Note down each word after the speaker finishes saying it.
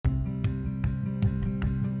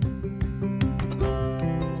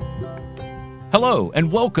Hello, and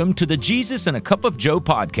welcome to the Jesus and a Cup of Joe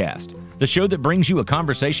podcast, the show that brings you a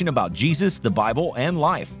conversation about Jesus, the Bible, and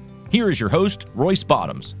life. Here is your host, Royce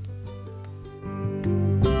Bottoms.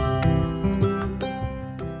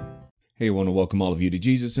 Hey, I want to welcome all of you to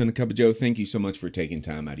Jesus and a Cup of Joe. Thank you so much for taking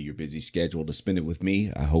time out of your busy schedule to spend it with me.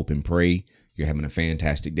 I hope and pray you're having a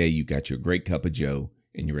fantastic day. You got your great cup of Joe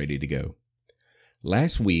and you're ready to go.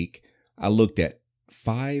 Last week, I looked at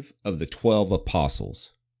 5 of the 12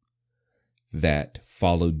 apostles that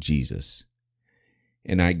followed Jesus.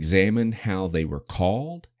 And I examined how they were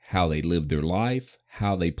called, how they lived their life,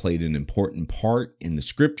 how they played an important part in the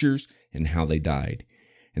scriptures, and how they died.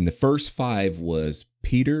 And the first 5 was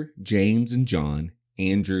Peter, James, and John,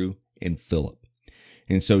 Andrew, and Philip.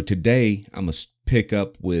 And so today I'm going to pick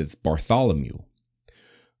up with Bartholomew.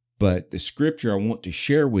 But the scripture I want to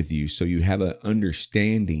share with you so you have an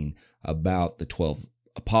understanding about the 12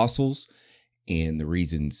 apostles and the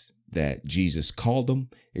reasons that Jesus called them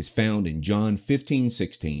is found in John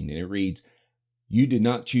 15:16, and it reads, "You did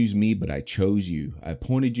not choose me, but I chose you. I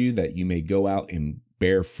appointed you that you may go out and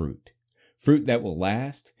bear fruit that will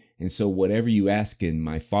last, and so whatever you ask in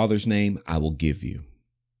my Father's name, I will give you."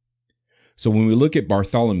 So when we look at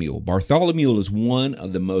Bartholomew is one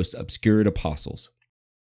of the most obscured apostles.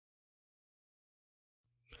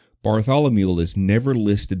 Bartholomew is never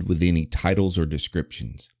listed with any titles or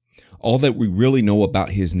descriptions. All that we really know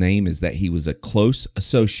about his name is that he was a close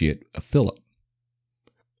associate of Philip.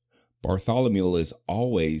 Bartholomew is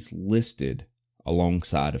always listed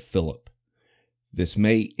alongside of Philip. This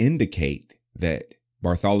may indicate that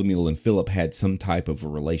Bartholomew and Philip had some type of a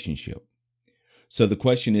relationship. So the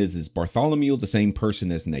question is Bartholomew the same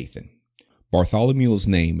person as Nathan? Bartholomew's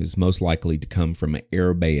name is most likely to come from an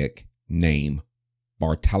Aramaic name,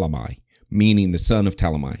 Bartholomew, meaning the son of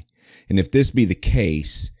Ptolemy. And if this be the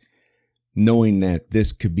case, knowing that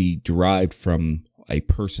this could be derived from a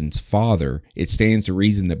person's father, it stands to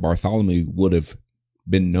reason that Bartholomew would have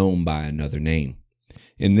been known by another name.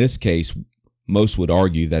 In this case, most would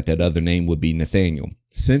argue that that other name would be Nathanael.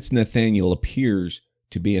 Since Nathanael appears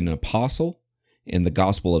to be an apostle in the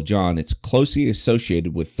Gospel of John, it's closely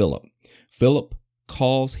associated with Philip. Philip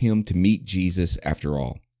calls him to meet Jesus after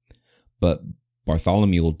all, but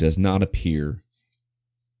Bartholomew does not appear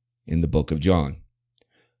in the book of John.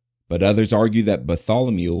 But others argue that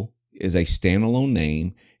Bartholomew is a standalone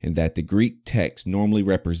name and that the Greek text normally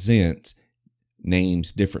represents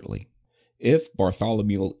names differently. If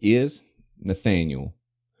Bartholomew is Nathanael,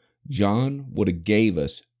 John would have gave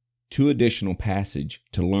us 2 additional passages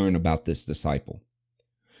to learn about this disciple.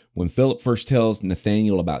 When Philip first tells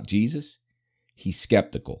Nathanael about Jesus, he's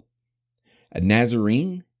skeptical. A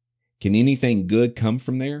Nazarene, can anything good come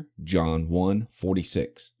from there? John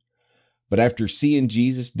 1:46. But after seeing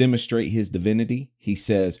Jesus demonstrate his divinity, he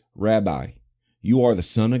says, "Rabbi, you are the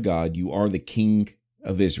Son of God, you are the King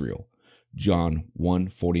of Israel." John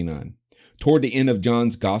 1:49. Toward the end of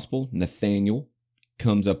John's gospel, Nathanael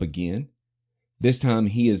comes up again. This time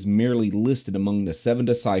he is merely listed among the 7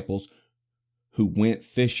 disciples who went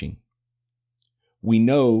fishing. We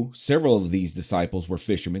know several of these disciples were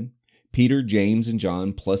fishermen, Peter, James, and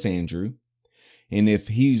John, plus Andrew. And if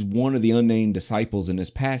he's one of the unnamed disciples in this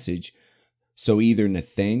passage, so either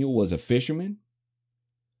Nathanael was a fisherman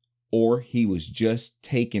or he was just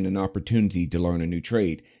taking an opportunity to learn a new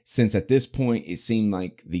trade, since at this point it seemed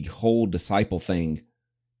like the whole disciple thing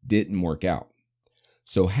didn't work out.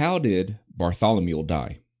 So how did Bartholomew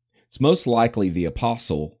die? It's most likely the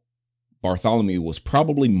apostle Bartholomew was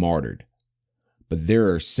probably martyred, but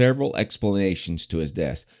there are several explanations to his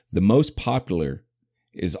death. The most popular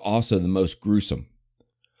is also the most gruesome.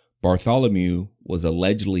 Bartholomew was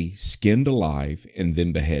allegedly skinned alive and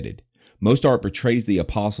then beheaded. Most art portrays the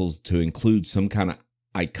apostles to include some kind of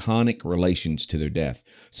iconic relations to their death.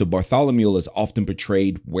 So Bartholomew is often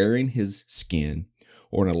portrayed wearing his skin,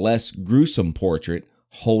 or in a less gruesome portrait,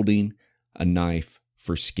 holding a knife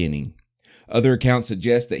for skinning. Other accounts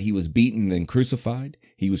suggest that he was beaten then crucified.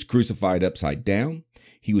 He was crucified upside down.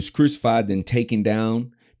 He was crucified then taken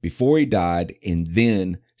down before he died and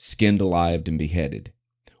then skinned alive and beheaded.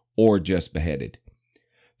 Or just beheaded.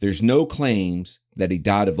 There's no claims that he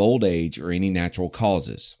died of old age or any natural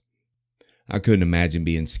causes. I couldn't imagine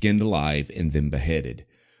being skinned alive and then beheaded.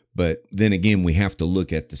 But then again, we have to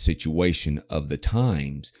look at the situation of the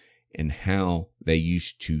times and how they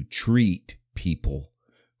used to treat people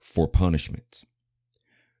for punishments.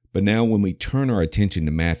 But now when we turn our attention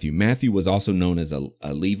to Matthew was also known as a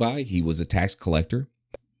Levi. He was a tax collector.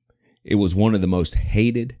 It was one of the most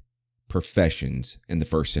hated professions in the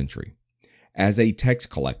first century. As a tax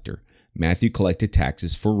collector, Matthew collected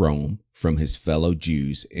taxes for Rome from his fellow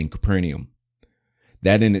Jews in Capernaum.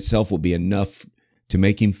 That in itself would be enough to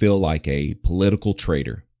make him feel like a political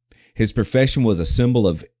traitor. His profession was a symbol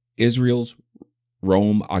of Israel's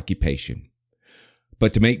Rome occupation.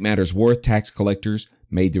 But to make matters worse, tax collectors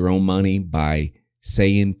made their own money by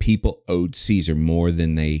saying people owed Caesar more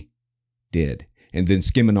than they did, and then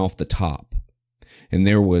skimming off the top. And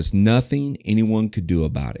there was nothing anyone could do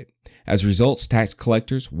about it. As a result, tax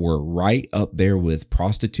collectors were right up there with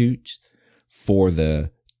prostitutes for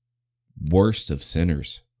the worst of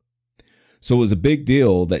sinners. So it was a big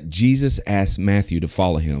deal that Jesus asked Matthew to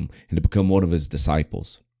follow him and to become one of his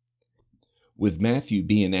disciples. With Matthew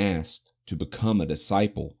being asked to become a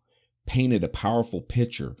disciple, painted a powerful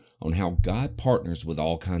picture on how God partners with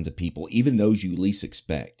all kinds of people, even those you least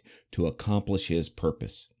expect, to accomplish his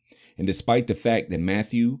purpose. And despite the fact that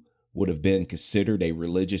Matthew would have been considered a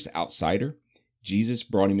religious outsider, Jesus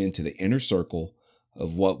brought him into the inner circle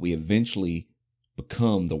of what we eventually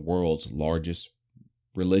become the world's largest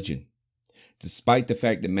religion. Despite the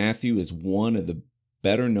fact that Matthew is one of the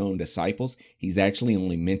better known disciples, he's actually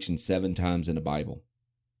only mentioned 7 times in the Bible.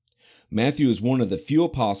 Matthew is one of the few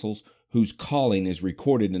apostles whose calling is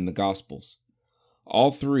recorded in the Gospels.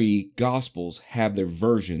 All 3 Gospels have their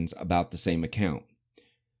versions about the same account.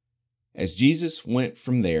 As Jesus went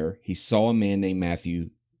from there, he saw a man named Matthew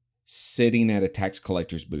sitting at a tax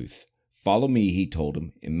collector's booth. "Follow me," he told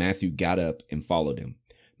him, and Matthew got up and followed him.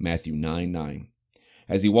 Matthew 9:9.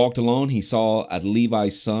 As he walked along, he saw a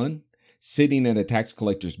Levi's son sitting at a tax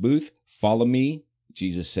collector's booth. "Follow me,"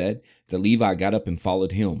 Jesus said. The Levi got up and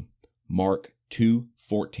followed him. Mark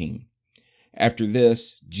 2:14. After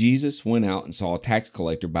this, Jesus went out and saw a tax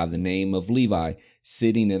collector by the name of Levi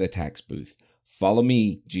sitting at a tax booth. "Follow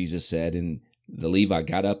me," Jesus said, and the Levi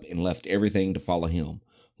got up and left everything to follow him.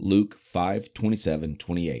 Luke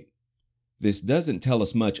 5:27-28. This doesn't tell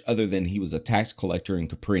us much other than he was a tax collector in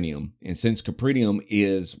Capernaum, and since Capernaum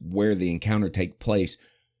is where the encounter takes place,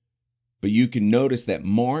 but you can notice that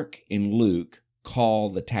Mark and Luke call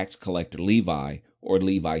the tax collector Levi, or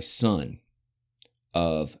Levi's son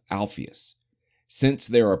of Alphaeus. Since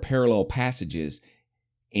there are parallel passages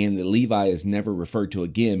and the Levi is never referred to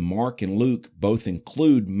again, Mark and Luke both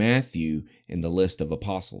include Matthew in the list of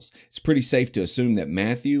apostles. It's pretty safe to assume that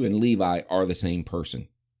Matthew and Levi are the same person.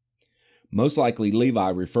 Most likely Levi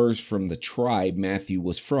refers from the tribe Matthew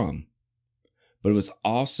was from, but it was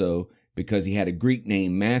also because he had a Greek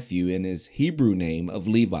name Matthew and his Hebrew name of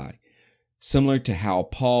Levi, similar to how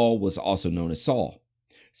Paul was also known as Saul.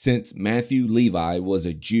 Since Matthew Levi was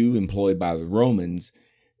a Jew employed by the Romans,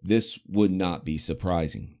 this would not be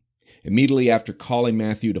surprising. Immediately after calling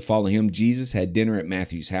Matthew to follow him, Jesus had dinner at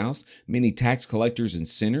Matthew's house. Many tax collectors and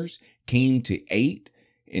sinners came to eat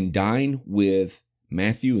and dine with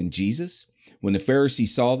Matthew and Jesus. When the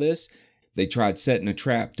Pharisees saw this, they tried setting a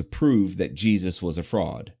trap to prove that Jesus was a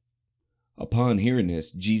fraud. Upon hearing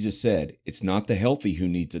this, Jesus said, "It's not the healthy who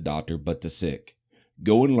needs a doctor, but the sick.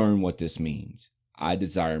 Go and learn what this means. I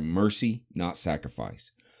desire mercy, not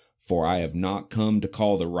sacrifice. For I have not come to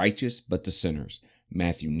call the righteous, but the sinners."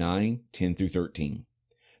 Matthew 9:10-13.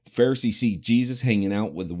 The Pharisees see Jesus hanging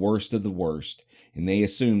out with the worst of the worst, and they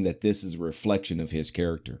assume that this is a reflection of his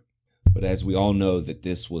character. But as we all know that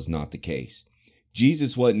this was not the case.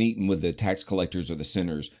 Jesus wasn't eating with the tax collectors or the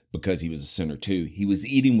sinners because he was a sinner too. He was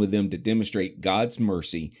eating with them to demonstrate God's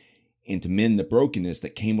mercy and to mend the brokenness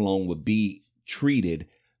that came along with being treated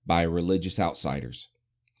by religious outsiders.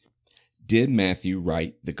 Did Matthew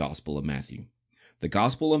write the Gospel of Matthew? The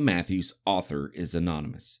Gospel of Matthew's author is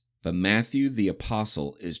anonymous, but Matthew the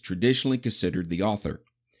Apostle is traditionally considered the author.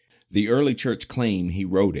 The early church claim he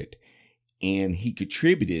wrote it, and he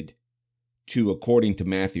contributed to, according to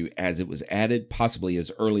Matthew, as it was added possibly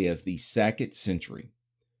as early as the 2nd century.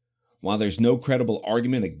 While there's no credible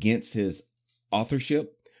argument against his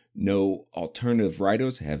authorship, no alternative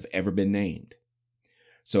writers have ever been named.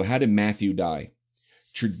 So how did Matthew die?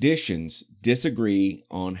 Traditions disagree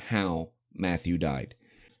on how Matthew died.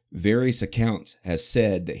 Various accounts have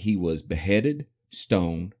said that he was beheaded,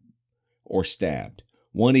 stoned, or stabbed.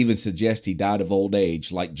 One even suggests he died of old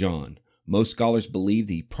age like John. Most scholars believe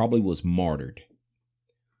that he probably was martyred.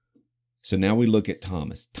 So now we look at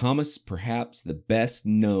Thomas. Thomas, perhaps the best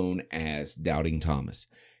known as Doubting Thomas.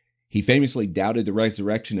 He famously doubted the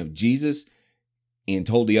resurrection of Jesus and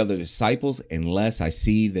told the other disciples, "Unless I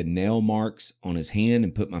see the nail marks on his hand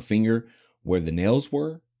and put my finger where the nails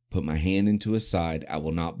were, put my hand into his side, I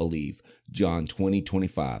will not believe." John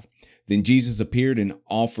 20:25. Then Jesus appeared and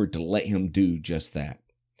offered to let him do just that.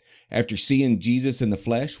 After seeing Jesus in the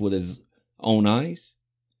flesh with his own eyes,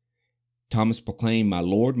 Thomas proclaimed, "My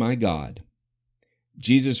Lord, my God."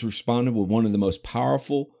 Jesus responded with one of the most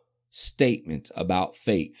powerful statements about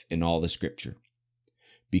faith in all the scripture.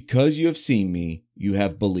 Because you have seen me, you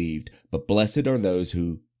have believed, but blessed are those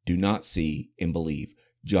who do not see and believe.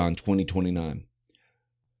 John 20:29.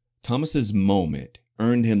 Thomas's moment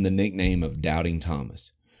earned him the nickname of Doubting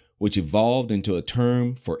Thomas, which evolved into a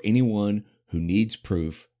term for anyone who needs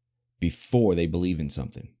proof before they believe in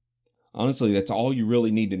something. Honestly, that's all you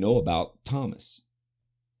really need to know about Thomas.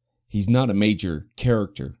 He's not a major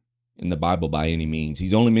character in the Bible by any means.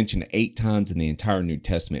 He's only mentioned 8 times in the entire New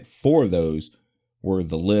Testament. 4 of those were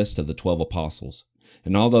the list of the 12 apostles.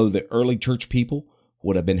 And although the early church people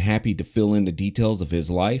would have been happy to fill in the details of his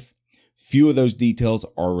life, few of those details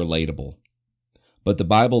are relatable. But the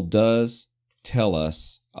Bible does tell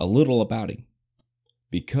us a little about him.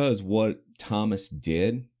 Because what Thomas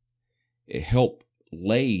did, it helped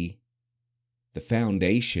lay the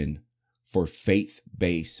foundation for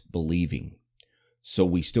faith-based believing. So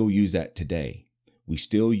we still use that today. We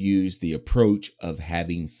still use the approach of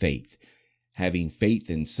having faith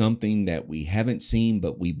in something that we haven't seen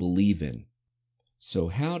but we believe in. So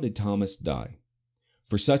how did Thomas die?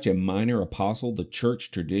 For such a minor apostle, the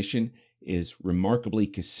church tradition is remarkably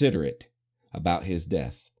considerate about his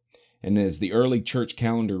death. And as the early church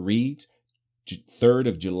calendar reads, 3rd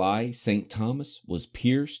of July, St. Thomas was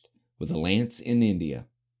pierced with a lance in India.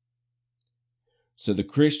 So the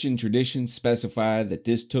Christian traditions specify that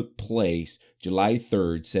this took place July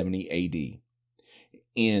 3rd, 70 AD.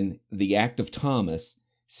 And the Act of Thomas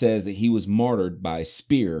says that he was martyred by a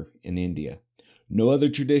spear in India. No other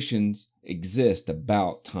traditions exist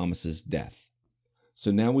about Thomas's death.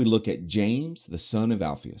 So now we look at James, the son of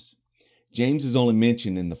Alphaeus. James is only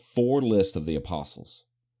mentioned in the 4 list of the apostles.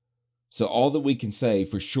 So all that we can say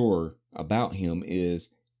for sure about him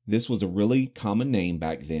is this was a really common name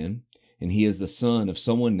back then, and he is the son of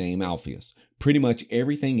someone named Alphaeus. Pretty much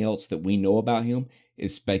everything else that we know about him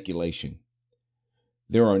is speculation.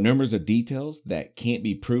 There are numbers of details that can't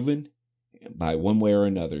be proven by one way or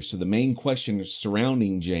another. So the main question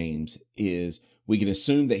surrounding James is we can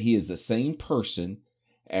assume that he is the same person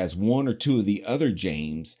as 1 or 2 of the other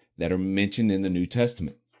James that are mentioned in the New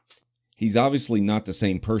Testament. He's obviously not the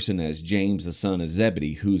same person as James, the son of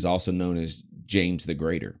Zebedee, who's also known as James the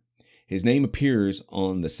Greater. His name appears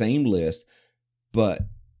on the same list, but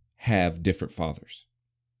have different fathers.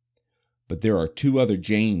 But there are 2 other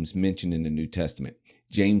James mentioned in the New Testament.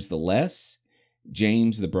 James the Less,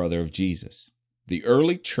 James the brother of Jesus. The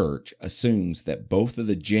early church assumes that both of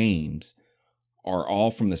the James are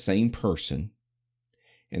all from the same person,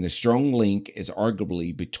 and the strong link is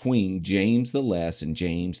arguably between James the Less and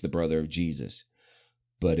James the brother of Jesus.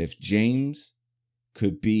 But if James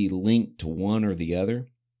could be linked to one or the other,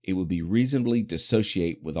 it would be reasonably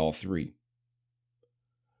dissociate with all 3.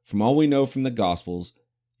 From all we know from the Gospels,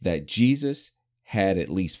 that Jesus had at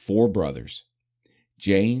least 4 brothers: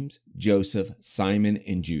 James, Joseph, Simon,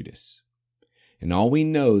 and Judas. And all we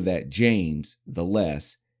know that James, the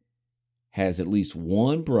Less, has at least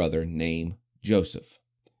 1 brother named Joseph.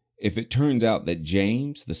 If it turns out that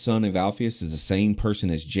James, the son of Alphaeus, is the same person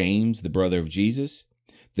as James, the brother of Jesus,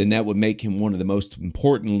 then that would make him one of the most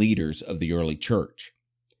important leaders of the early church.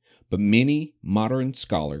 But many modern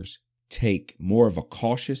scholars take more of a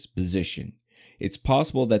cautious position. It's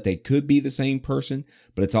possible that they could be the same person,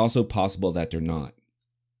 but it's also possible that they're not.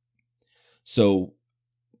 So,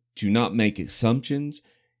 to not make assumptions,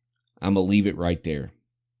 I'm going to leave it right there.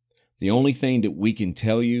 The only thing that we can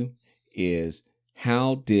tell you is,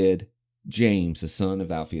 how did James, the son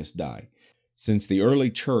of Alphaeus, die? Since the early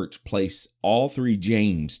church placed all 3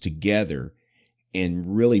 James together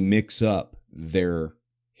and really mix up their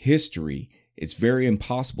history, it's very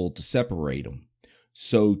impossible to separate them.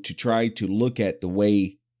 So to try to look at the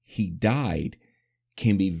way he died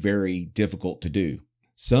can be very difficult to do.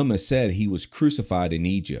 Some have said he was crucified in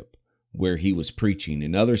Egypt, where he was preaching,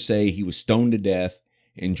 and others say he was stoned to death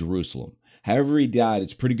in Jerusalem. However he died,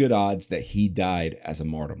 it's pretty good odds that he died as a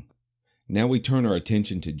martyr. Now we turn our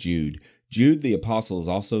attention to Jude. Jude the apostle is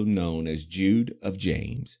also known as Jude of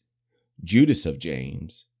James, Judas of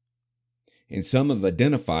James, and some have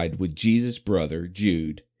identified with Jesus' brother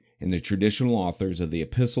Jude and the traditional authors of the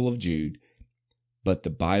Epistle of Jude, but the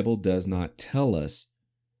Bible does not tell us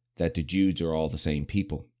that the Judes are all the same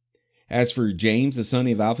people. As for James, the son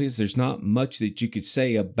of Alphaeus, there's not much that you could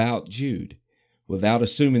say about Jude without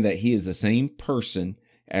assuming that he is the same person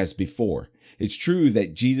as before. It's true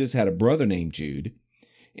that Jesus had a brother named Jude,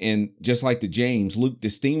 and just like the James, Luke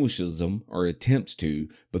distinguishes them, or attempts to,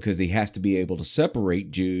 because he has to be able to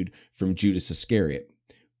separate Jude from Judas Iscariot.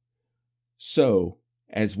 So,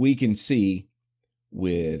 as we can see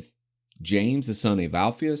with James, the son of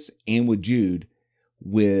Alphaeus, and with Jude,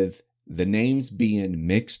 with the names being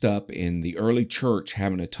mixed up in the early church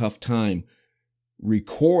having a tough time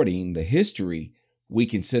recording the history, we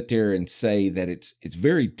can sit there and say that it's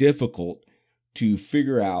very difficult to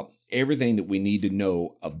figure out everything that we need to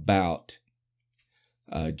know about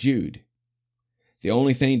Jude. The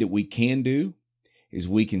only thing that we can do is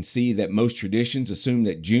we can see that most traditions assume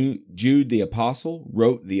that Jude the apostle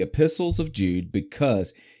wrote the epistles of Jude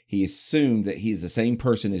because he assumed that he is the same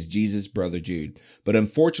person as Jesus' brother Jude. But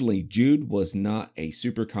unfortunately, Jude was not a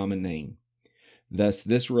super common name. Thus,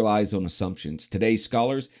 this relies on assumptions. Today's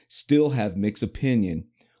scholars still have mixed opinion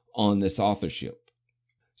on this authorship.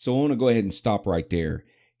 So I want to go ahead and stop right there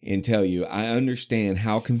and tell you, I understand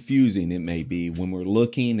how confusing it may be when we're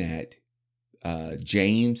looking at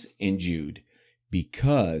James and Jude,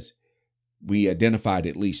 because we identified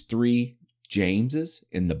at least 3 Jameses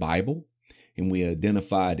in the Bible, and we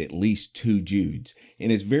identified at least 2 Judes.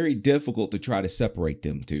 And it's very difficult to try to separate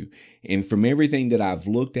them two. And from everything that I've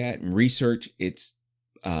looked at and researched, it's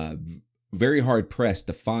very hard pressed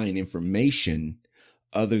to find information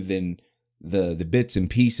other than the bits and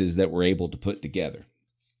pieces that we're able to put together.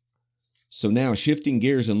 So now shifting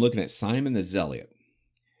gears and looking at Simon the Zealot.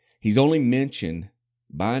 He's only mentioned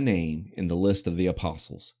by name in the list of the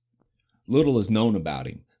apostles. Little is known about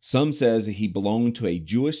him. Some says he belonged to a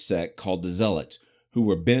Jewish sect called the Zealots, who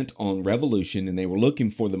were bent on revolution, and they were looking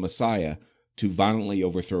for the Messiah to violently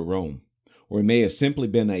overthrow Rome. Or he may have simply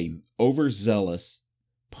been an overzealous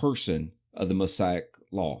person of the Mosaic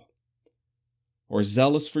law, or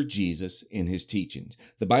zealous for Jesus and his teachings.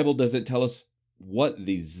 The Bible doesn't tell us what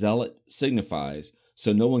the zealot signifies,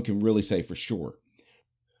 so no one can really say for sure.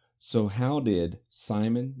 So how did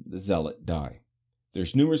Simon the Zealot die?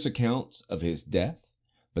 There's numerous accounts of his death,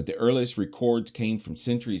 but the earliest records came from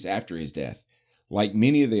centuries after his death. Like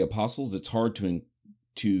many of the apostles, it's hard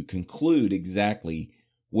to conclude exactly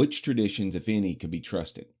which traditions, if any, could be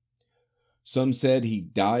trusted. Some said he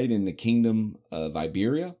died in the kingdom of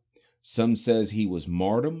Iberia. Some says he was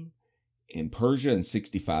martyred in Persia in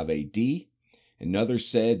 65 AD. And others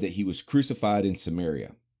said that he was crucified in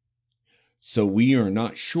Samaria. So we are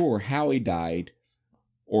not sure how he died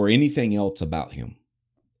or anything else about him.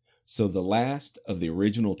 So the last of the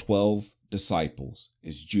original 12 disciples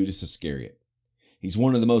is Judas Iscariot. He's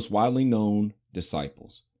one of the most widely known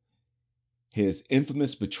disciples. His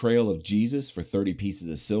infamous betrayal of Jesus for 30 pieces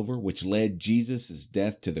of silver, which led Jesus'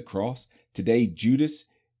 death to the cross. Today, Judas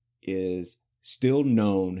is still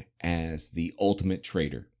known as the ultimate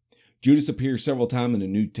traitor. Judas appears several times in the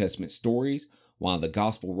New Testament stories, while the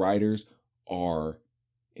gospel writers are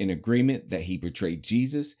in agreement that he betrayed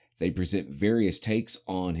Jesus. They present various takes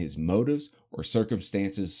on his motives or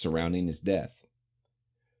circumstances surrounding his death.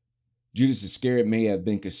 Judas Iscariot may have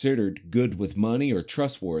been considered good with money or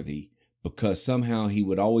trustworthy because somehow he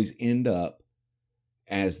would always end up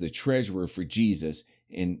as the treasurer for Jesus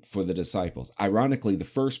and for the disciples. Ironically, the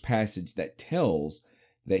first passage that tells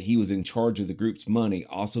that he was in charge of the group's money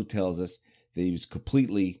also tells us that he was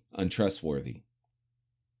completely untrustworthy.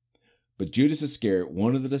 But Judas Iscariot,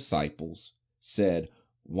 one of the disciples, said,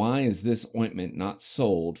 "Why is this ointment not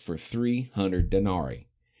sold for 300 denarii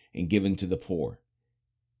and given to the poor?"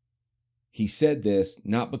 He said this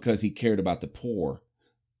not because he cared about the poor,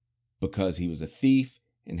 because he was a thief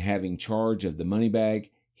and having charge of the money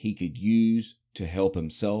bag he could use to help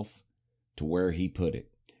himself to where he put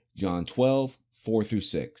it. John 12,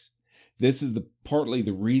 4-6. This is partly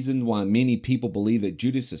the reason why many people believe that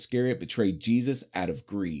Judas Iscariot betrayed Jesus out of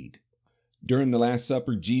greed. During the Last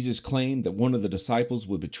Supper, Jesus claimed that one of the disciples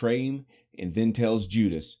would betray him and then tells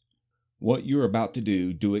Judas, "What you're about to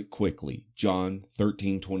do, do it quickly." John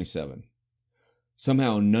 13:27.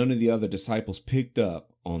 Somehow none of the other disciples picked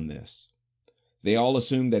up on this. They all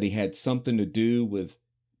assumed that he had something to do with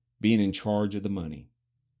being in charge of the money.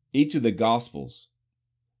 Each of the Gospels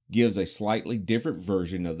gives a slightly different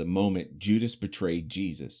version of the moment Judas betrayed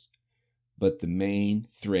Jesus, but the main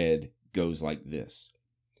thread goes like this.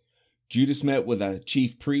 Judas met with a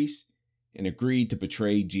chief priest and agreed to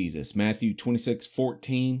betray Jesus. Matthew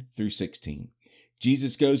 26:14-16.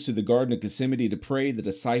 Jesus goes to the Garden of Gethsemane to pray. The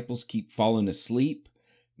disciples keep falling asleep.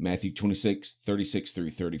 Matthew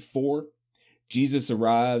 26:36-34. Jesus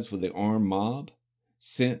arrives with an armed mob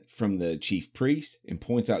sent from the chief priest and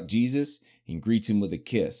points out Jesus and greets him with a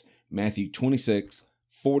kiss. Matthew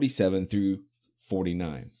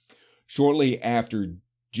 26:47-49. Shortly after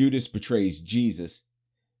Judas betrays Jesus,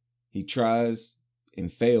 he tries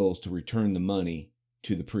and fails to return the money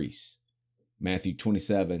to the priests. Matthew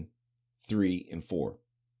 27:3-4.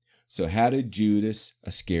 So how did Judas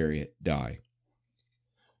Iscariot die?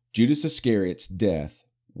 Judas Iscariot's death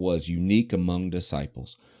was unique among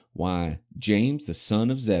disciples. Why James, the son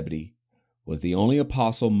of Zebedee, was the only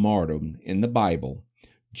apostle martyred in the Bible,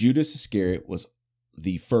 Judas Iscariot was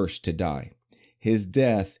the first to die. His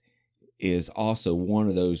death is also one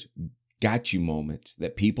of those got you moments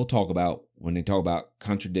that people talk about when they talk about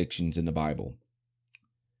contradictions in the Bible.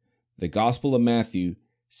 The Gospel of Matthew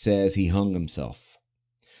says he hung himself.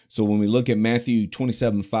 So when we look at Matthew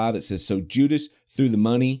 27:5, it says, "So Judas threw the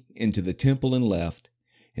money into the temple and left,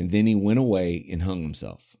 and then he went away and hung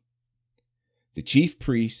himself." The chief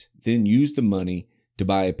priests then used the money to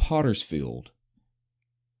buy a potter's field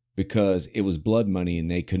because it was blood money and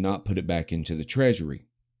they could not put it back into the treasury.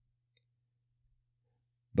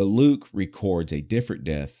 But Luke records a different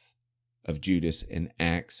death of Judas in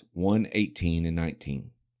Acts 1:18 and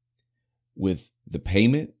 19. With the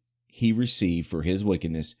payment he received for his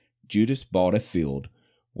wickedness, Judas bought a field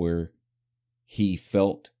where he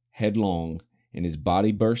fell headlong and his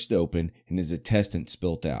body burst open and his intestines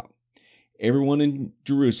spilt out. Everyone in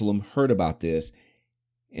Jerusalem heard about this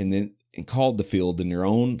and called the field in their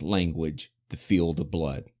own language the field of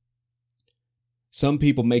blood. Some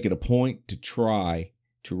people make it a point to try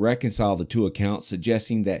to reconcile the two accounts,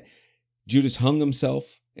 suggesting that Judas hung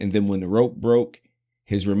himself, and then when the rope broke,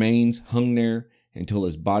 his remains hung there until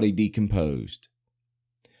his body decomposed.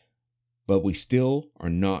 But we still are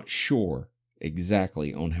not sure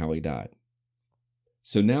exactly on how he died.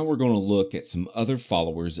 So now we're going to look at some other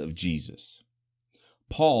followers of Jesus.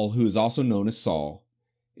 Paul, who is also known as Saul,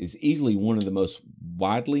 is easily one of the most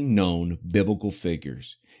widely known biblical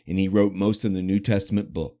figures, and he wrote most of the New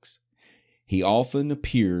Testament books. He often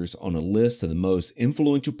appears on a list of the most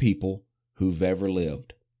influential people who've ever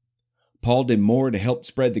lived. Paul did more to help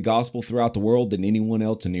spread the gospel throughout the world than anyone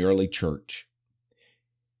else in the early church.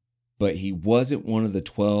 But he wasn't one of the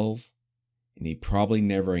 12, and he probably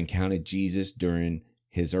never encountered Jesus during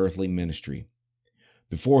his earthly ministry.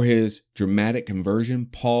 Before his dramatic conversion,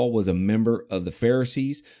 Paul was a member of the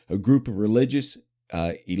Pharisees, a group of religious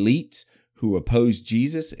elites who opposed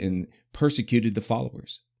Jesus and persecuted the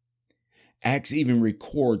followers. Acts even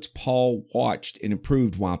records Paul watched and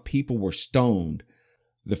approved while people were stoned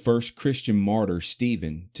the first Christian martyr,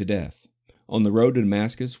 Stephen, to death. On the road to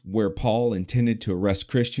Damascus, where Paul intended to arrest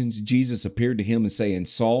Christians, Jesus appeared to him and saying,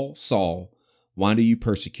 "Saul, Saul, why do you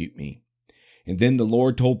persecute me?" And then the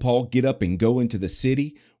Lord told Paul, "Get up and go into the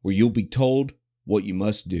city where you'll be told what you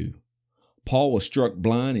must do." Paul was struck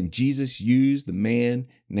blind, and Jesus used the man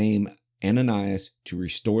named Ananias to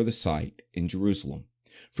restore the sight in Jerusalem.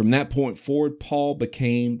 From that point forward, Paul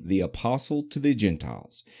became the apostle to the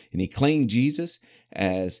Gentiles, and he claimed Jesus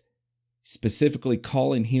as specifically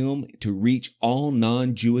calling him to reach all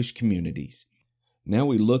non-Jewish communities. Now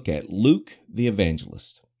we look at Luke the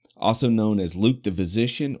evangelist, also known as Luke the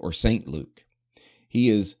physician or Saint Luke. He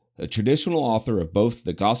is a traditional author of both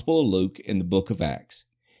the Gospel of Luke and the book of Acts.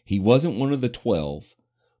 He wasn't one of the 12,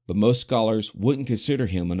 but most scholars wouldn't consider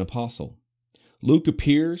him an apostle. Luke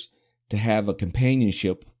appears to have a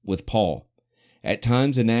companionship with Paul. At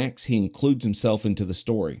times in Acts, he includes himself into the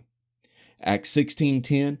story. Acts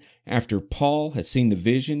 16:10, after Paul had seen the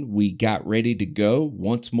vision, we got ready to go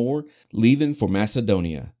once more, leaving for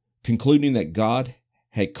Macedonia, concluding that God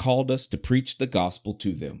had called us to preach the gospel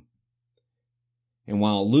to them. And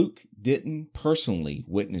while Luke didn't personally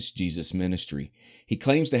witness Jesus' ministry, he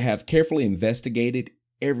claims to have carefully investigated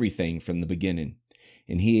everything from the beginning,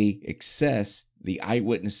 and he accessed the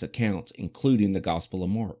eyewitness accounts, including the Gospel of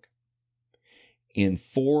Mark. In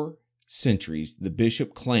 4 centuries, the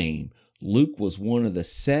bishop claimed Luke was one of the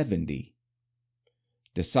 70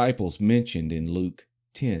 disciples mentioned in Luke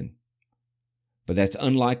 10. But that's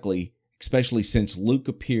unlikely, especially since Luke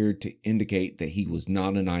appeared to indicate that he was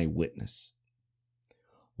not an eyewitness.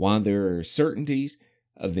 While there are certainties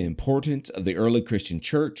of the importance of the early Christian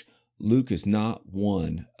church, Luke is not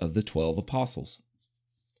one of the 12 apostles.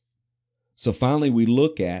 So finally, we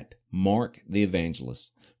look at Mark the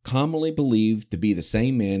evangelist, commonly believed to be the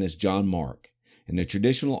same man as John Mark, and the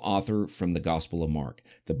traditional author from the Gospel of Mark.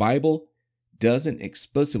 The Bible doesn't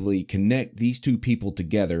explicitly connect these two people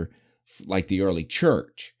together like the early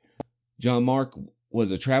church. John Mark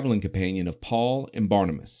was a traveling companion of Paul and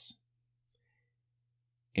Barnabas.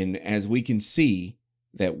 And as we can see,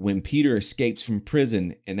 that when Peter escapes from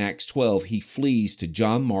prison in Acts 12, he flees to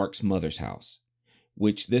John Mark's mother's house,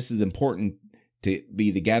 which this is important to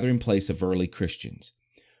be the gathering place of early Christians.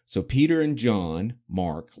 So Peter and John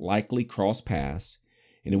Mark likely crossed paths,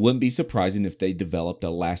 and it wouldn't be surprising if they developed a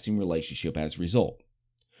lasting relationship as a result.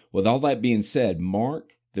 With all that being said,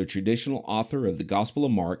 Mark the traditional author of the Gospel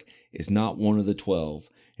of Mark is not one of the 12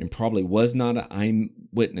 and probably was not an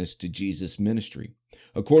eyewitness to Jesus' ministry.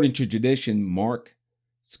 According to tradition, Mark's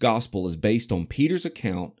Gospel is based on Peter's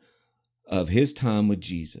account of his time with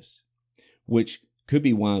Jesus, which could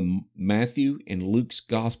be why Matthew and Luke's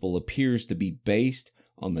Gospel appears to be based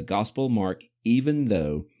on the Gospel of Mark, even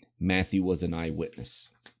though Matthew was an eyewitness.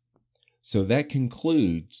 So that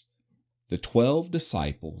concludes the 12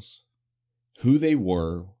 disciples, who they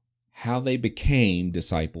were, how they became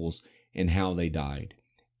disciples, and how they died,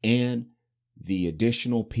 and the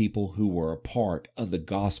additional people who were a part of the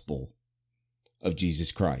gospel of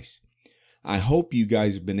Jesus Christ. I hope you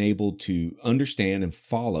guys have been able to understand and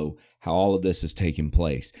follow how all of this has taken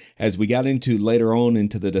place. As we got into later on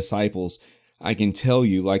into the disciples, I can tell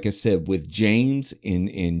you, like I said, with James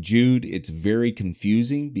and Jude, it's very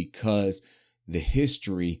confusing because the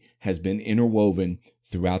history has been interwoven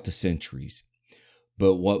throughout the centuries.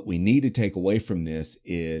 But what we need to take away from this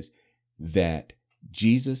is that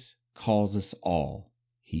Jesus calls us all.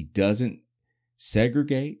 He doesn't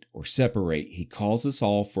segregate or separate. He calls us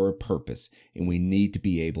all for a purpose, and we need to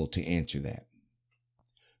be able to answer that.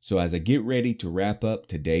 So as I get ready to wrap up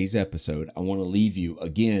today's episode, I want to leave you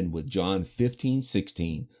again with John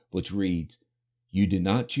 15:16, which reads, "You did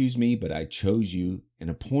not choose me, but I chose you and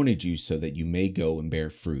appointed you so that you may go and bear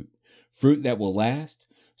fruit. Fruit that will last,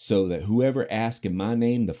 so that whoever asks in my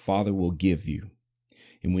name, the Father will give you."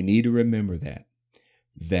 And we need to remember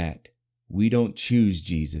that we don't choose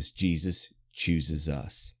Jesus. Jesus chooses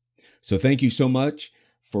us. So thank you so much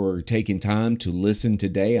for taking time to listen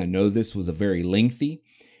today. I know this was a very lengthy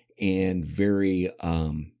and very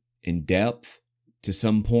in depth to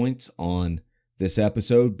some points on this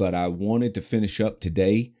episode, but I wanted to finish up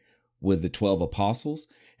today with the 12 apostles,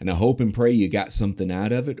 and I hope and pray you got something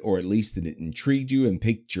out of it, or at least that it intrigued you and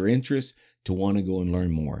piqued your interest to want to go and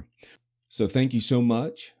learn more. So thank you so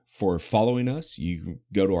much for following us. You can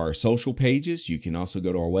go to our social pages. You can also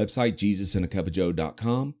go to our website,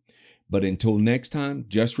 JesusandACupOfJoe.com. But until next time,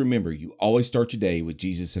 just remember, you always start your day with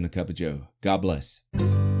Jesus and a Cup of Joe. God bless.